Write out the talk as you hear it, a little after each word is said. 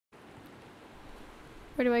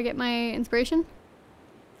Where do I get my inspiration?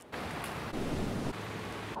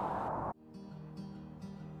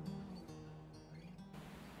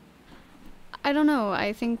 I don't know.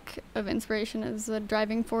 I think of inspiration as a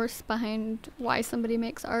driving force behind why somebody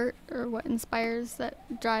makes art, or what inspires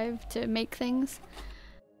that drive to make things.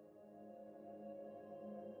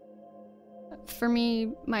 For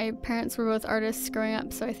me, my parents were both artists growing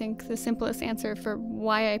up, so I think the simplest answer for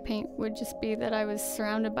why I paint would just be that I was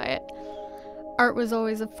surrounded by it. Art was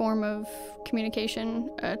always a form of communication,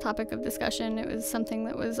 a topic of discussion. It was something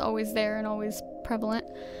that was always there and always prevalent.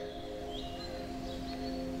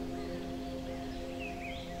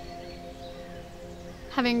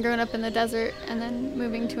 Having grown up in the desert and then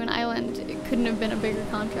moving to an island, it couldn't have been a bigger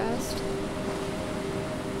contrast.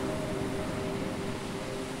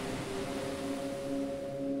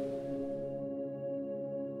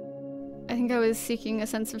 I think I was seeking a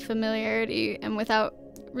sense of familiarity, and without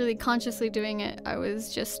really consciously doing it, I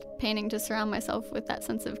was just painting to surround myself with that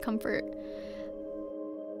sense of comfort.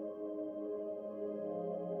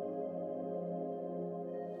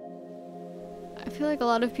 I feel like a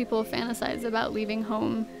lot of people fantasize about leaving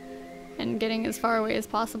home and getting as far away as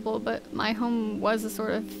possible, but my home was a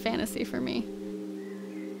sort of fantasy for me.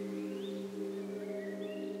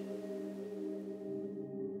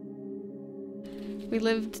 We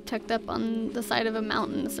lived tucked up on the side of a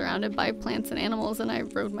mountain surrounded by plants and animals, and I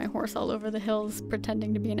rode my horse all over the hills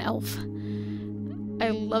pretending to be an elf.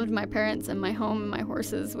 I loved my parents and my home and my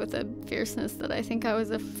horses with a fierceness that I think I was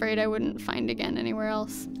afraid I wouldn't find again anywhere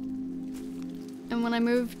else. And when I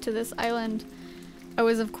moved to this island, I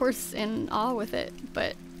was of course in awe with it,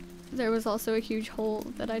 but there was also a huge hole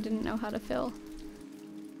that I didn't know how to fill.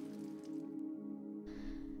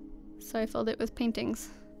 So I filled it with paintings.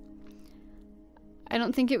 I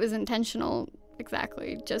don't think it was intentional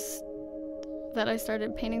exactly, just that I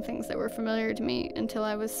started painting things that were familiar to me until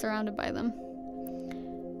I was surrounded by them.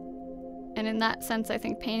 And in that sense, I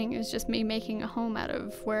think painting is just me making a home out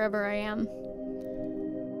of wherever I am.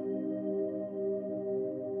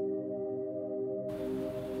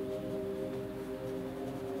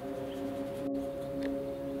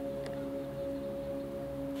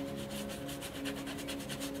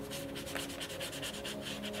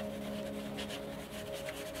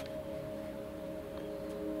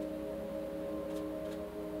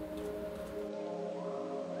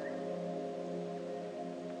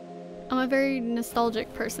 I'm a very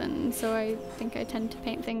nostalgic person, so I think I tend to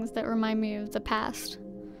paint things that remind me of the past.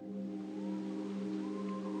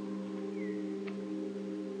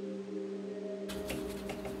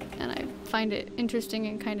 And I find it interesting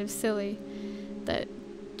and kind of silly that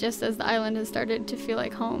just as the island has started to feel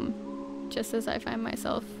like home, just as I find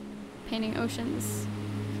myself painting oceans,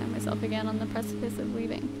 I find myself again on the precipice of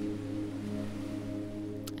leaving.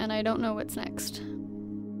 And I don't know what's next.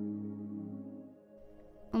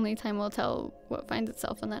 Only time will tell what finds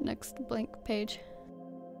itself on that next blank page.